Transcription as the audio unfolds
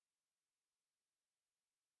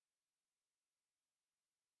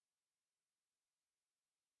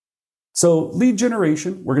So lead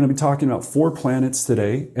generation, we're going to be talking about 4 planets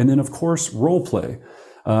today. And then of course, role play.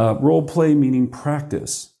 Role play meaning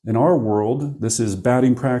practice. In our world, this is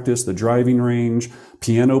batting practice, the driving range,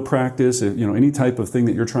 piano practice, any type of thing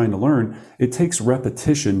that you're trying to learn. It takes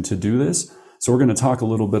repetition to do this. So we're going to talk a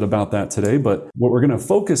little bit about that today, but what we're going to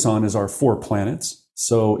focus on is our 4 planets.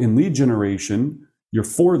 So in lead generation, your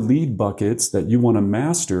 4 lead buckets that you want to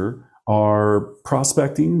master are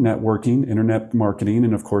prospecting, networking, internet marketing,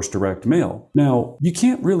 and of course, direct mail. Now, you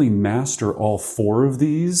can't really master all 4 of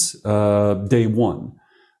these day one.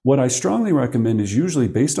 What I strongly recommend is usually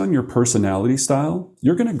based on your personality style,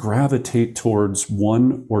 you're going to gravitate towards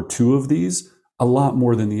 1 or 2 of these a lot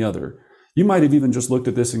more than the other. You might have even just looked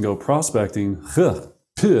at this and go, prospecting,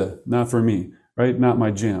 not for me, right? Not my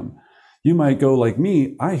jam. You might go like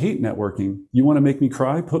me, I hate networking. You want to make me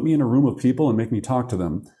cry? Put me in a room of people and make me talk to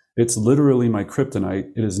them. It's literally my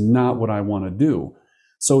kryptonite. It is not what I want to do.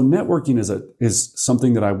 So networking is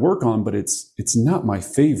something that I work on, but it's not my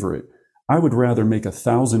favorite. I would rather make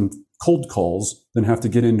 1,000 cold calls than have to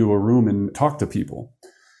get into a room and talk to people.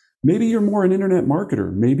 Maybe you're more an internet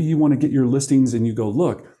marketer. Maybe you want to get your listings and you go,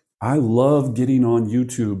 look, I love getting on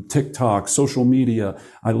YouTube, TikTok, social media.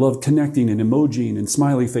 I love connecting and emojiing and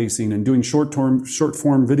smiley facing and doing short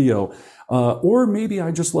form video. Or maybe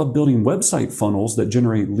I just love building website funnels that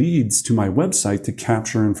generate leads to my website to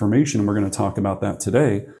capture information. And we're going to talk about that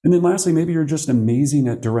today. And then lastly, maybe you're just amazing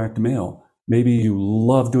at direct mail. Maybe you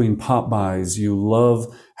love doing pop buys. You love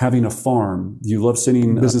having a farm. You love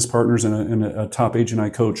sending business partners and a top agent I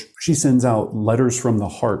coach. She sends out letters from the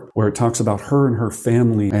heart where it talks about her and her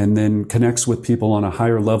family and then connects with people on a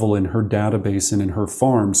higher level in her database and in her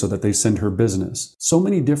farm so that they send her business. So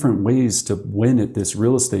many different ways to win at this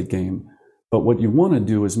real estate game. But what you want to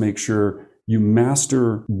do is make sure you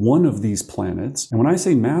master one of these planets. And when I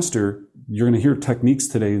say master, you're going to hear techniques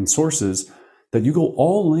today and sources that you go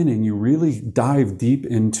all in and you really dive deep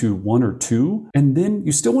into 1 or 2. And then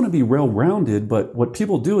you still want to be well-rounded, but what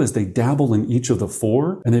people do is they dabble in each of the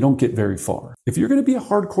 4 and they don't get very far. If you're going to be a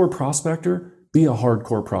hardcore prospector, be a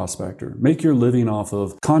hardcore prospector. Make your living off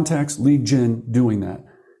of contacts, lead gen, doing that.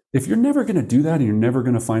 If you're never going to do that and you're never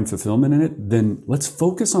going to find fulfillment in it, then let's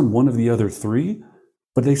focus on one of the other 3,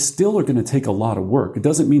 but they still are going to take a lot of work. It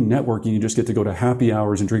doesn't mean networking. You just get to go to happy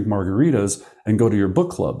hours and drink margaritas and go to your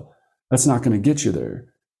book club. That's not going to get you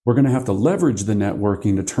there. We're going to have to leverage the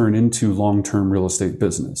networking to turn into long-term real estate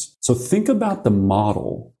business. So think about the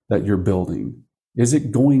model that you're building. Is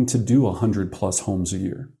it going to do 100 plus homes a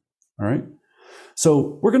year? All right.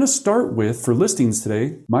 So we're going to start with, for listings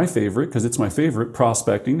today, my favorite, because it's my favorite,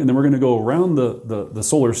 prospecting. And then we're going to go around the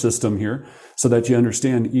solar system here so that you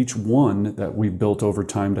understand each one that we've built over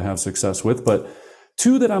time to have success with. But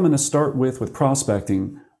 2 that I'm going to start with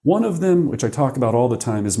prospecting. One of them, which I talk about all the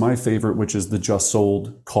time, is my favorite, which is the just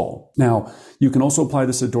sold call. Now, you can also apply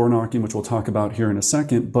this to door knocking, which we'll talk about here in a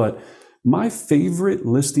second, but my favorite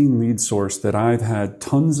listing lead source that I've had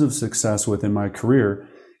tons of success with in my career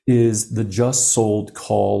is the just sold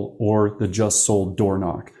call or the just sold door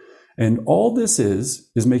knock. And all this is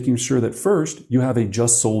making sure that first you have a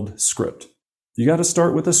just sold script. You got to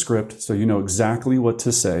start with a script so you know exactly what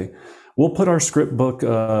to say. We'll put our script book,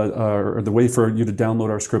 or the way for you to download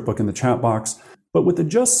our script book in the chat box. But with the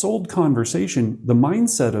just sold conversation, the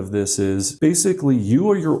mindset of this is basically you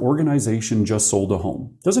or your organization just sold a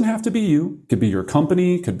home. Doesn't have to be you. Could be your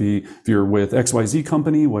company. Could be if you're with XYZ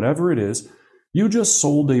company, whatever it is. You just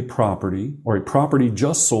sold a property or a property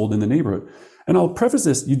just sold in the neighborhood. And I'll preface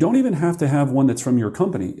this, you don't even have to have one that's from your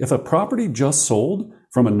company. If a property just sold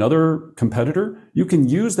from another competitor, you can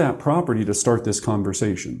use that property to start this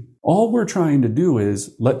conversation. All we're trying to do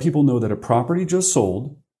is let people know that a property just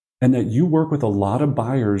sold and that you work with a lot of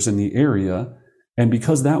buyers in the area. And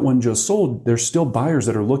because that one just sold, there's still buyers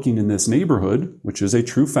that are looking in this neighborhood, which is a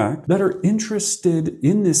true fact, that are interested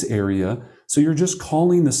in this area. So you're just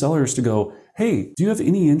calling the sellers to go, hey, do you have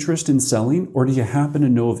any interest in selling? Or do you happen to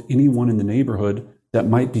know of anyone in the neighborhood that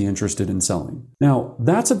might be interested in selling? Now,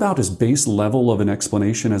 that's about as base level of an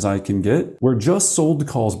explanation as I can get. Where just sold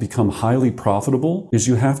calls become highly profitable is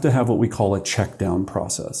you have to have what we call a check down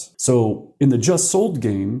process. So in the just sold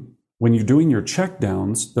game, when you're doing your check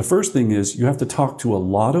downs, the first thing is you have to talk to a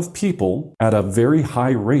lot of people at a very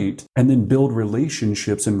high rate and then build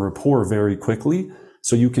relationships and rapport very quickly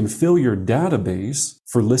so you can fill your database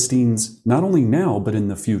for listings not only now, but in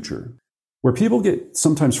the future. Where people get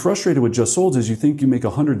sometimes frustrated with just solds is you think you make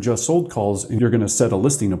 100 just sold calls and you're going to set a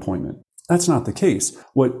listing appointment. That's not the case.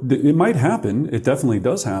 It might happen, it definitely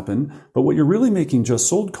does happen, but what you're really making just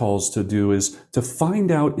sold calls to do is to find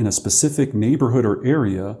out in a specific neighborhood or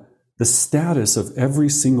area the status of every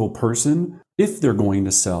single person, if they're going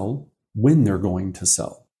to sell, when they're going to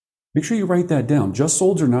sell. Make sure you write that down. Just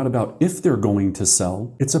solds are not about if they're going to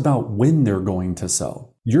sell. It's about when they're going to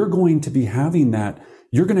sell. You're going to be having that.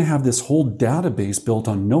 You're going to have this whole database built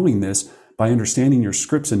on knowing this by understanding your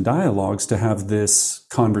scripts and dialogues to have this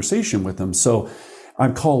conversation with them. So I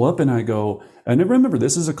call up and I go, and remember,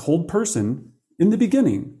 this is a cold person in the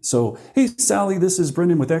beginning. So, hey, Sally, this is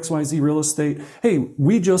Brendan with XYZ Real Estate. Hey,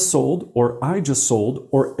 we just sold, or I just sold,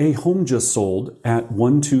 or a home just sold at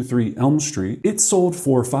 123 Elm Street. It sold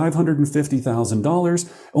for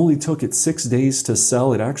 $550,000. Only took it 6 days to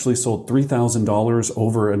sell. It actually sold $3,000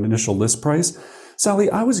 over an initial list price. Sally,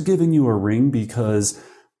 I was giving you a ring because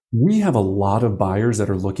we have a lot of buyers that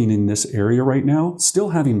are looking in this area right now, still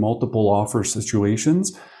having multiple offer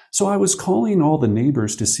situations. So I was calling all the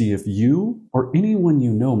neighbors to see if you or anyone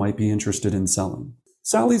you know might be interested in selling.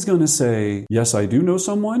 Sally's going to say, yes, I do know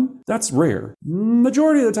someone. That's rare.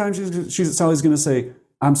 Majority of the time, Sally's going to say,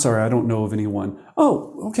 I'm sorry, I don't know of anyone.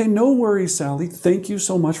 Oh, okay, no worries, Sally. Thank you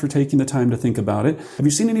so much for taking the time to think about it. Have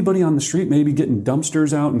you seen anybody on the street maybe getting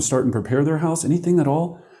dumpsters out and starting to prepare their house? Anything at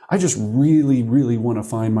all? I just really, really want to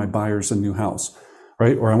find my buyers a new house,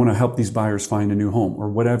 right? Or I want to help these buyers find a new home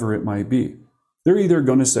or whatever it might be. They're either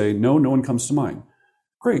going to say, no, no one comes to mind.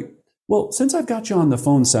 Great. Well, since I've got you on the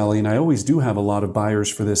phone, Sally, and I always do have a lot of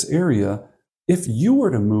buyers for this area, if you were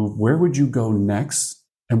to move, where would you go next?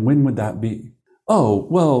 And when would that be? Oh,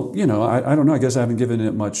 well, I don't know. I guess I haven't given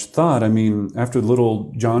it much thought. I mean, after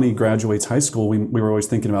little Johnny graduates high school, we were always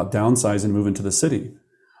thinking about downsizing, moving to the city.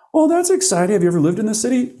 Oh, that's exciting. Have you ever lived in the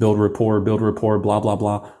city? Build rapport, blah, blah,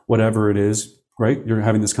 blah, whatever it is, right? You're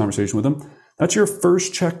having this conversation with them. That's your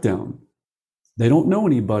first check down. They don't know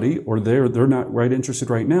anybody, or they're not interested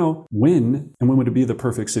right now. When would it be the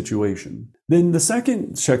perfect situation? Then the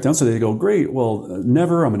second check down, so they go, great, well,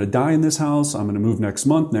 never, I'm going to die in this house. I'm going to move next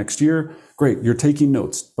month, next year. Great, you're taking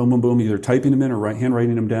notes. Boom, boom, boom, either typing them in or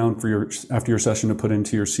handwriting them down after your session to put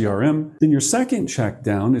into your CRM. Then your second check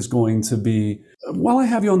down is going to be, while I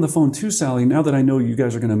have you on the phone too, Sally, now that I know you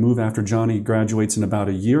guys are going to move after Johnny graduates in about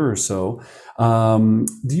a year or so,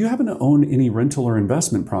 do you happen to own any rental or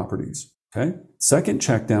investment properties? Okay. Second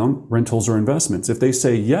check down, rentals or investments. If they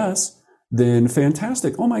say yes, then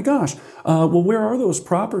fantastic. Oh my gosh. Well, where are those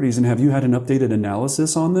properties? And have you had an updated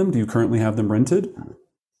analysis on them? Do you currently have them rented?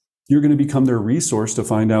 You're going to become their resource to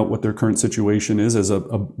find out what their current situation is as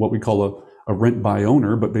what we call a rent by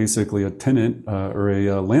owner, but basically a tenant or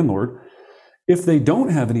a landlord. If they don't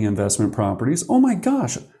have any investment properties, oh my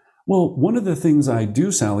gosh. Well, one of the things I do,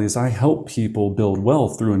 Sally, is I help people build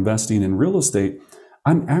wealth through investing in real estate.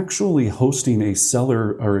 I'm actually hosting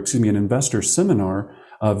an investor seminar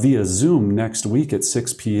via Zoom next week at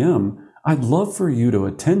 6 p.m. I'd love for you to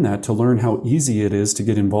attend that to learn how easy it is to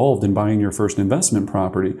get involved in buying your first investment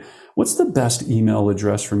property. What's the best email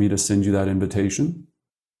address for me to send you that invitation?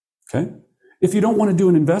 Okay. If you don't want to do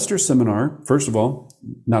an investor seminar, first of all,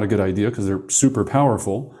 not a good idea because they're super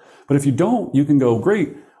powerful. But if you don't, you can go,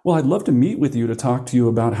 great. Well, I'd love to meet with you to talk to you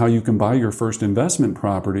about how you can buy your first investment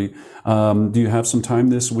property. Do you have some time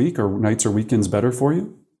this week, or nights or weekends better for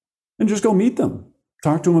you? And just go meet them.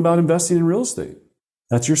 Talk to them about investing in real estate.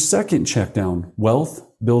 That's your second check down, wealth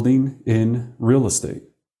building in real estate.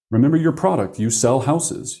 Remember your product. You sell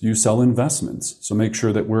houses. You sell investments. So make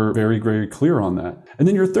sure that we're very, very clear on that. And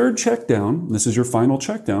then your third check down, this is your final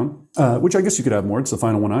check down, which I guess you could have more. It's the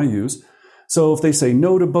final one I use. So if they say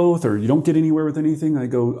no to both or you don't get anywhere with anything, I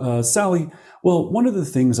go, Sally, well, one of the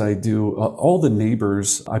things I do, all the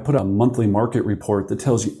neighbors, I put a monthly market report that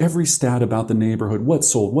tells you every stat about the neighborhood, what's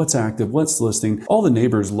sold, what's active, what's listing. All the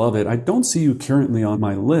neighbors love it. I don't see you currently on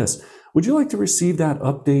my list. Would you like to receive that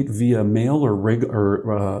update via mail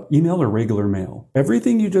or email or regular mail?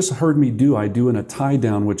 Everything you just heard me do, I do in a tie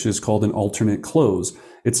down, which is called an alternate close.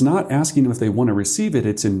 It's not asking if they want to receive it.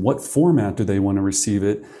 It's in what format do they want to receive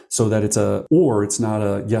it so that it's not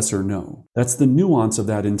a yes or no. That's the nuance of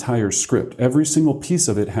that entire script. Every single piece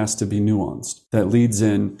of it has to be nuanced. That leads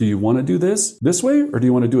in, do you want to do this way, or do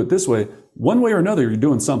you want to do it this way? One way or another, you're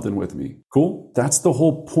doing something with me. Cool? That's the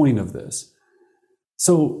whole point of this.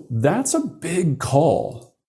 So that's a big call.